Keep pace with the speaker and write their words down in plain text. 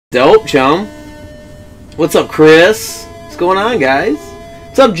Dope, chum. What's up, Chris? What's going on, guys?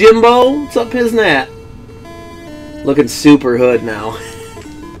 What's up, Jimbo? What's up, Piznat? Looking super hood now.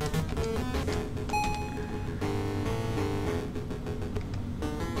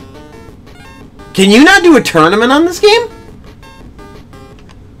 Can you not do a tournament on this game?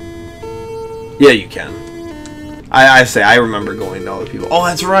 Yeah, you can. I remember going to all the people. Oh,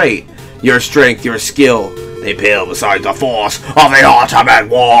 that's right. Your strength, your skill, they pale beside the force of the ultimate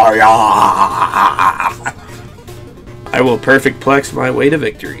warrior. I will perfect plex my way to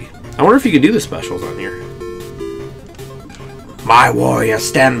victory. I wonder if you could do the specials on here. My warrior,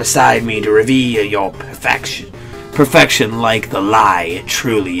 stand beside me to reveal your perfection. Perfection like the lie it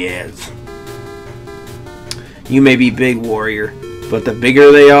truly is. You may be big, warrior, but the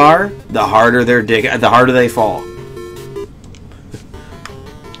bigger they are, the harder the harder they fall.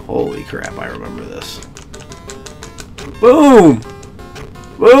 Holy crap, I remember this. Boom!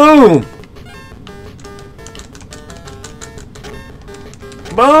 Boom!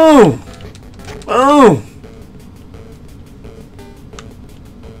 Boom! Boom!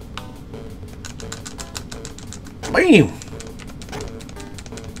 Bam!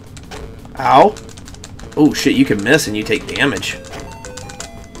 Ow. Oh shit, you can miss and you take damage.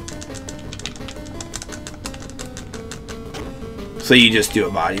 So you just do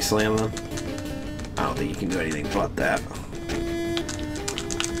a body slam then? I don't think you can do anything but that.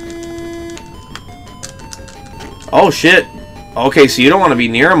 Oh shit. Okay, so you don't want to be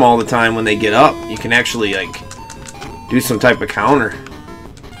near them all the time when they get up. You can actually like do some type of counter.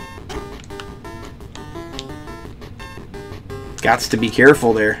 Gots to be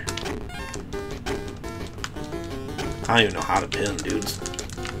careful there. I don't even know how to pin, dudes.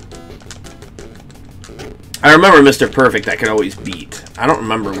 I remember Mr. Perfect I could always beat. I don't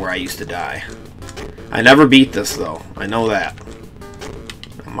remember where I used to die. I never beat this, though. I know that.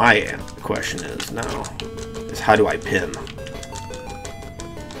 My question is now, how do I pin?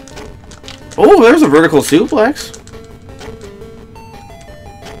 Oh, there's a vertical suplex.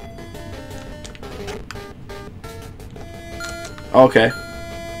 Okay.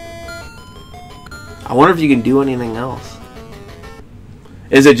 I wonder if you can do anything else.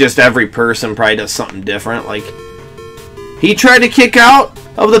 Is it just every person probably does something different? Like, he tried to kick out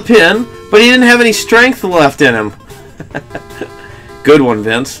of the pin, but he didn't have any strength left in him. Good one,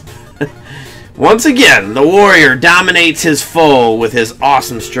 Vince. Once again, the warrior dominates his foe with his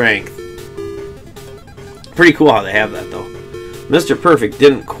awesome strength. Pretty cool how they have that, though. Mr. Perfect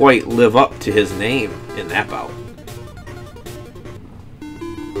didn't quite live up to his name in that bout.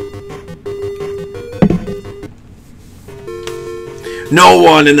 No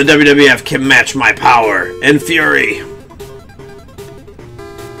one in the WWF can match my power and fury.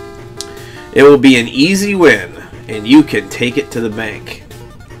 It will be an easy win, and you can take it to the bank.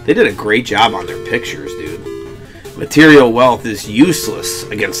 They did a great job on their pictures, dude. Material wealth is useless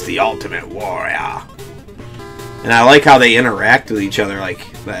against the ultimate warrior. And I like how they interact with each other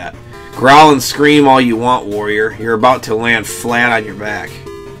like that. Growl and scream all you want, warrior. You're about to land flat on your back.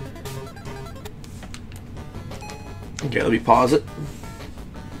 Okay, let me pause it.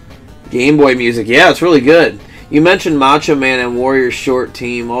 Game Boy music. Yeah, it's really good. You mentioned Macho Man and Warrior Short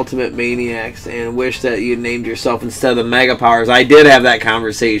Team, Ultimate Maniacs, and wish that you named yourself instead of the Mega Powers. I did have that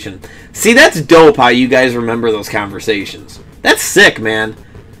conversation. See, that's dope how you guys remember those conversations. That's sick, man.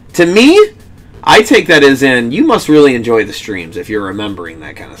 To me, I take that as in, you must really enjoy the streams if you're remembering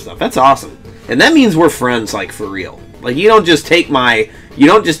that kind of stuff. That's awesome. And that means we're friends, like, for real. Like, you don't just take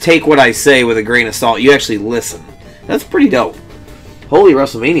what I say with a grain of salt. You actually listen. That's pretty dope. Holy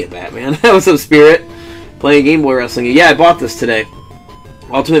WrestleMania, Batman. What's up, Spirit? Playing Game Boy Wrestling. Yeah, I bought this today.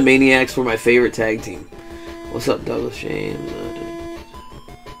 Ultimate Maniacs were my favorite tag team. What's up, Douglas James?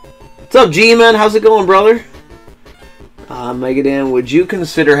 What's up, G-Man? How's it going, brother? Megadan, would you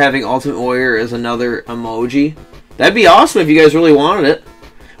consider having Ultimate Warrior as another emoji? That'd be awesome if you guys really wanted it.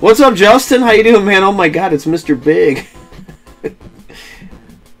 What's up, Justin? How you doing, man? Oh my god, it's Mr. Big.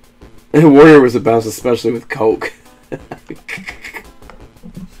 And Warrior was the best, especially with Coke.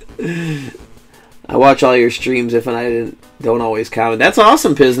 I watch all your streams if I don't always comment. That's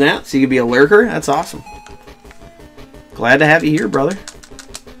awesome, Piznat. So you could be a lurker? That's awesome. Glad to have you here, brother.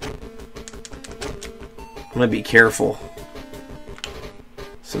 I'm going to be careful.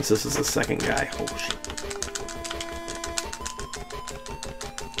 Since this is the second guy. Oh, shit.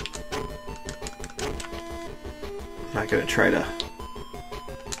 I'm not going to try to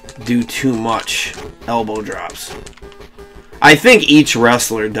do too much elbow drops. I think each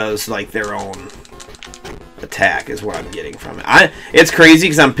wrestler does like their own attack is what I'm getting from it. It's crazy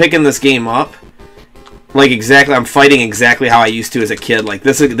because I'm picking this game up like exactly. I'm fighting exactly how I used to as a kid. Like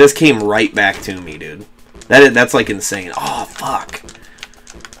this came right back to me, dude. That's like insane. Oh fuck.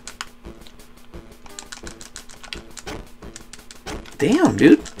 Damn,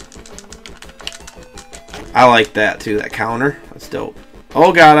 dude. I like that too. That counter. That's dope.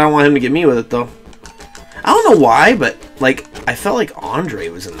 Oh god, I don't want him to get me with it though. I don't know why, but like I felt like Andre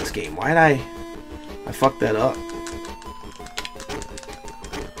was in this game. Why did I fucked that up?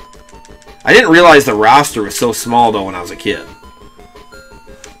 I didn't realize the roster was so small though when I was a kid.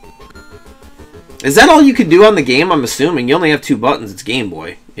 Is that all you could do on the game? I'm assuming you only have 2 buttons. It's Game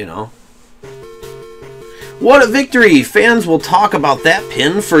Boy, you know. What a victory! Fans will talk about that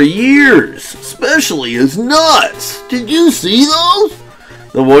pin for years, especially his nuts. Did you see those?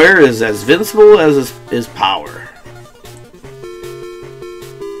 The Warrior is as invincible as his power.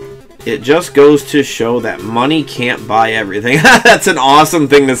 It just goes to show that money can't buy everything. That's an awesome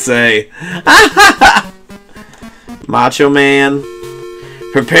thing to say. Macho Man,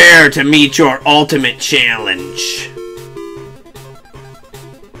 prepare to meet your ultimate challenge.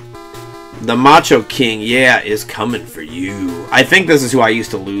 The Macho King, yeah, is coming for you. I think this is who I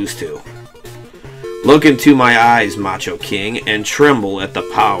used to lose to. Look into my eyes, Macho King, and tremble at the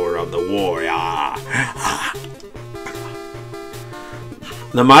power of the warrior.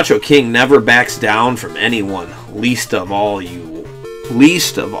 The Macho King never backs down from anyone, least of all you,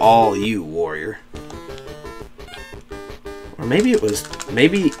 warrior. Or maybe it was,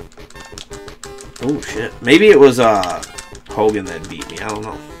 oh shit, maybe it was Hogan that beat me. I don't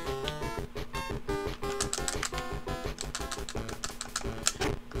know.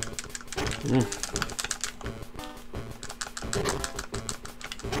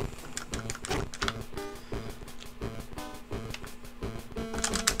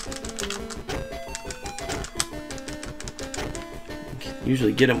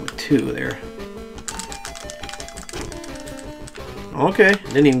 Usually get him with 2 there. Okay,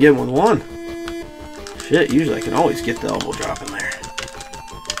 didn't even get him with 1. Shit, usually I can always get the elbow drop in there.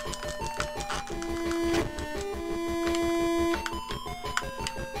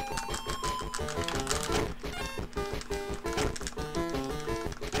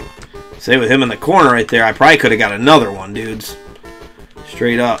 Say with him in the corner right there, I probably could have got another one, dudes.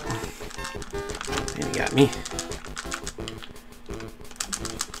 Straight up. And he got me.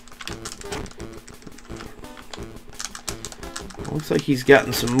 Looks like he's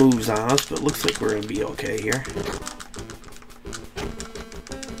gotten some moves on us, but looks like we're going to be okay here.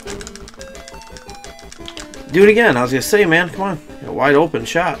 Do it again. I was going to say, man, come on. A wide open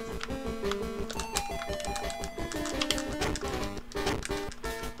shot.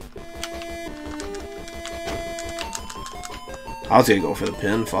 I was going to go for the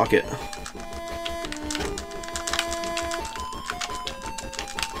pin. Fuck it.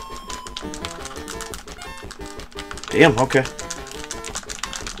 Damn, okay.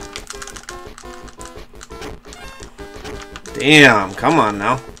 Damn, come on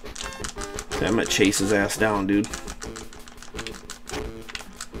now. I'm gonna chase his ass down, dude.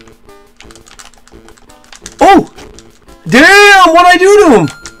 Oh! Damn, what'd I do to him?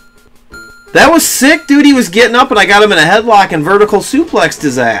 That was sick, dude. He was getting up and I got him in a headlock and vertical suplexed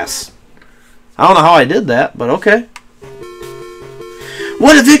his ass. I don't know how I did that, but okay.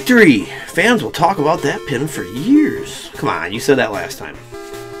 What a victory! Fans will talk about that pin for years. Come on, you said that last time.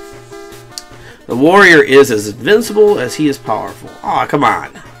 The Warrior is as invincible as he is powerful. Aw, come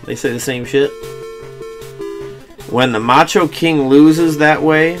on. They say the same shit. When the Macho King loses that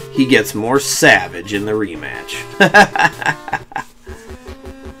way, he gets more savage in the rematch.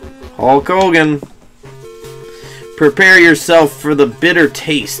 Hulk Hogan. Prepare yourself for the bitter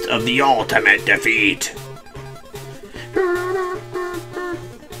taste of the ultimate defeat.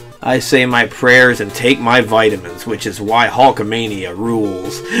 I say my prayers and take my vitamins, which is why Hulkamania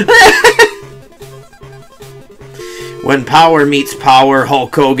rules. When power meets power,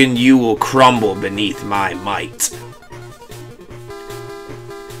 Hulk Hogan, you will crumble beneath my might.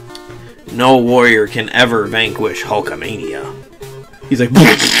 No warrior can ever vanquish Hulkamania. He's like...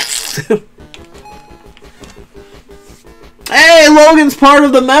 Hey, Logan's part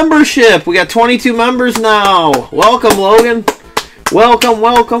of the membership. We got 22 members now. Welcome, Logan. Welcome,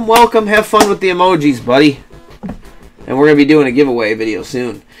 welcome, welcome. Have fun with the emojis, buddy. And we're going to be doing a giveaway video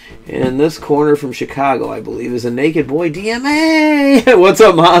soon. And this corner from Chicago, I believe, is a Naked Boy DMA. What's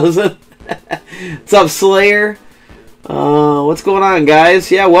up, Mazin? What's up, Slayer? What's going on,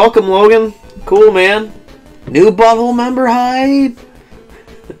 guys? Yeah, welcome, Logan. Cool, man. New butthole member hype.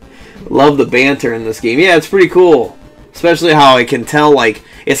 Love the banter in this game. Yeah, it's pretty cool. Especially how I can tell, like,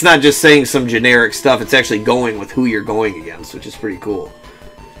 it's not just saying some generic stuff. It's actually going with who you're going against, which is pretty cool.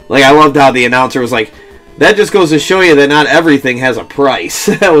 Like, I loved how the announcer was like, That just goes to show you that not everything has a price.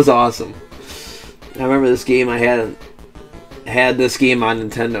 That was awesome. I remember this game. I had this game on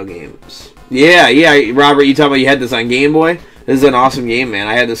Nintendo games. Yeah, Robert, you talking about you had this on Game Boy? This is an awesome game, man.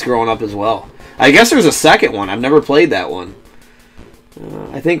 I had this growing up as well. I guess there's a second one. I've never played that one.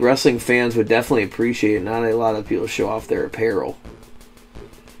 I think wrestling fans would definitely appreciate it. Not a lot of people show off their apparel.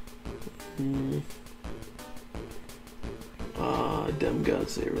 Dumb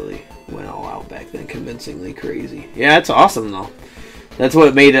Guts, they really went all out back then, convincingly crazy. Yeah, it's awesome, though. That's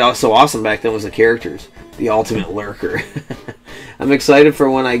what made it so awesome back then, was the characters. The ultimate lurker. I'm excited for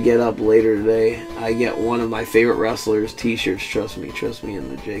when I get up later today. I get one of my favorite wrestlers' t-shirts. Trust me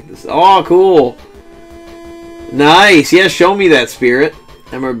in the Jake. Oh, cool. Nice. Yeah, show me that, Spirit.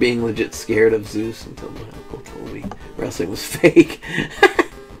 I remember being legit scared of Zeus until my uncle told me wrestling was fake.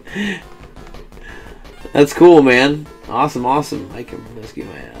 That's cool, man. Awesome. I can rescue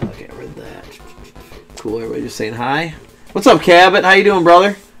my... Okay, I read that. Cool, everybody just saying hi. What's up, Cabot? How you doing,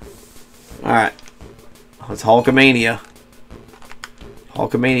 brother? Alright. It's Hulkamania.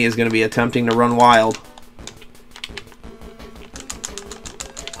 Hulkamania is going to be attempting to run wild.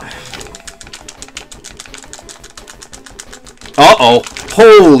 Uh-oh.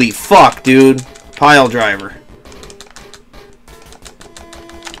 Holy fuck, dude. Pile driver.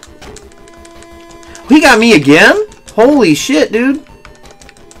 He got me again? Holy shit, dude.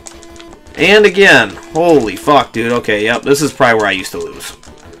 And again. Holy fuck, dude. Okay, yep. This is probably where I used to lose.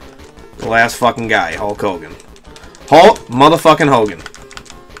 The last fucking guy, Hulk Hogan. Hulk motherfucking Hogan.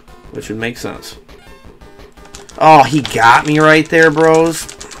 Which would make sense. Oh, he got me right there, bros.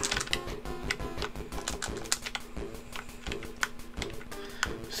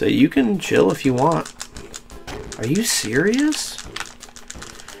 So you can chill if you want. Are you serious?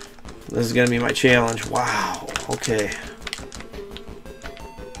 This is going to be my challenge. Wow. Okay.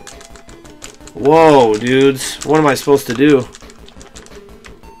 Whoa, dudes. What am I supposed to do?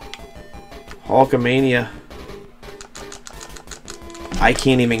 Hulkamania. I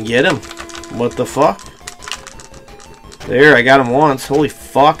can't even get him. What the fuck? There, I got him once. Holy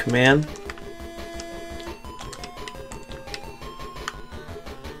fuck, man.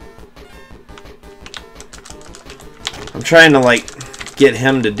 I'm trying to, like, get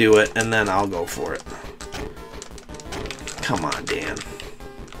him to do it, and then I'll go for it. Come on, Dan.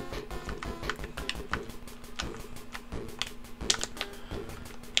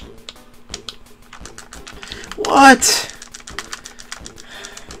 What?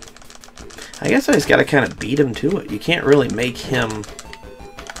 I guess I just gotta kind of beat him to it. You can't really make him...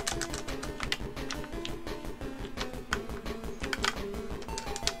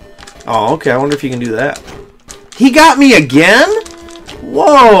 Oh, okay. I wonder if you can do that. He got me again?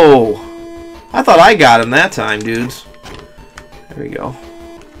 Whoa! I thought I got him that time, dudes. There we go.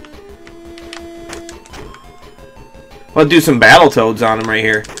 I'll do some Battletoads on him right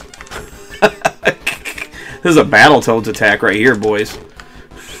here. This is a Battletoads attack right here, boys.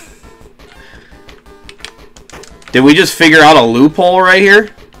 Did we just figure out a loophole right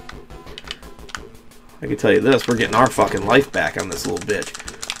here? I can tell you this, we're getting our fucking life back on this little bitch.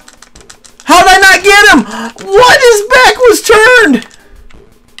 How did I not get him? What? His back was turned!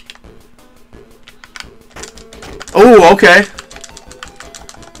 Oh, okay.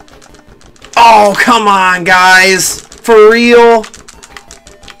 Oh, come on, guys. For real?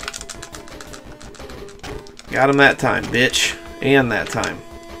 Got him that time, bitch. And that time.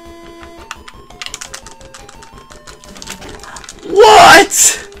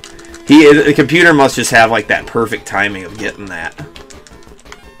 What? The computer must just have like that perfect timing of getting that.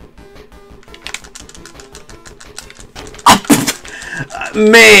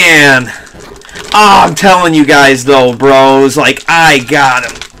 Man. Oh, I'm telling you guys though, bros. Like, I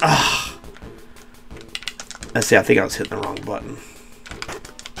got him. Oh. Let's see, I think I was hitting the wrong button.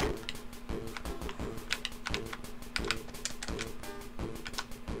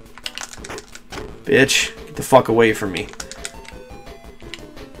 Bitch, get the fuck away from me.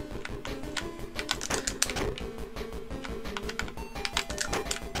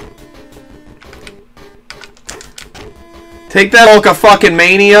 Take that,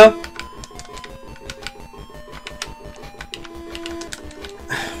 Hulka-fucking-mania.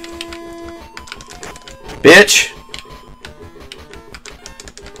 Bitch.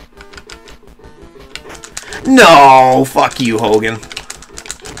 No, fuck you, Hogan.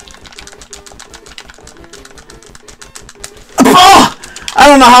 Oh! I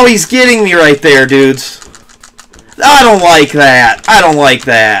don't know how he's getting me right there, dudes. I don't like that. I don't like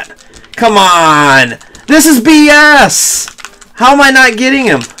that. Come on. This is BS. How am I not getting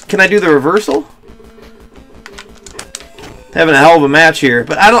him? Can I do the reversal? Having a hell of a match here,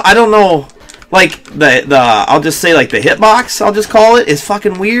 but I don't know. like the I'll just say like the hitbox, I'll just call it, is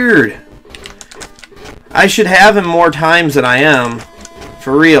fucking weird. I should have him more times than I am.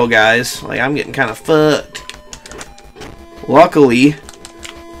 For real, guys. Like, I'm getting kind of fucked. Luckily.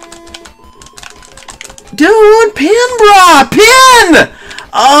 Dude, pin, brah! Pin!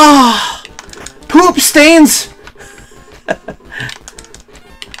 Ah, poop stains.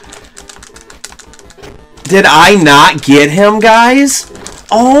 Did I not get him, guys?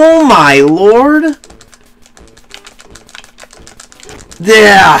 Oh my lord.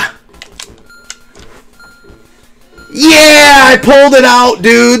 Yeah. Yeah, I pulled it out,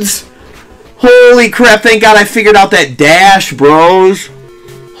 dudes. Holy crap, thank God I figured out that dash, bros.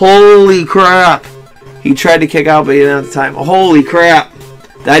 Holy crap. He tried to kick out, but he didn't have the time. Holy crap.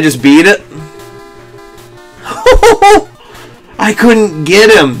 Did I just beat it? I couldn't get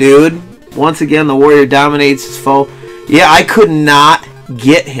him, dude. Once again, the Warrior dominates his foe. Yeah, I could not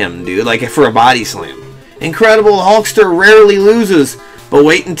get him, dude. Like, for a body slam. Incredible, the Hulkster rarely loses. But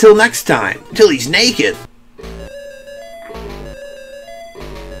wait until next time. Until he's naked.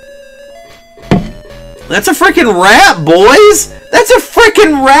 That's a freaking rap, boys! That's a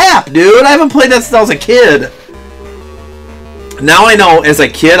freaking rap, dude! I haven't played that since I was a kid. Now I know, as a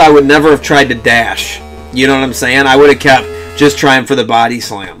kid, I would never have tried to dash. You know what I'm saying? I would have kept just trying for the body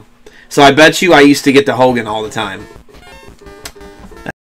slam. So I bet you I used to get to Hogan all the time.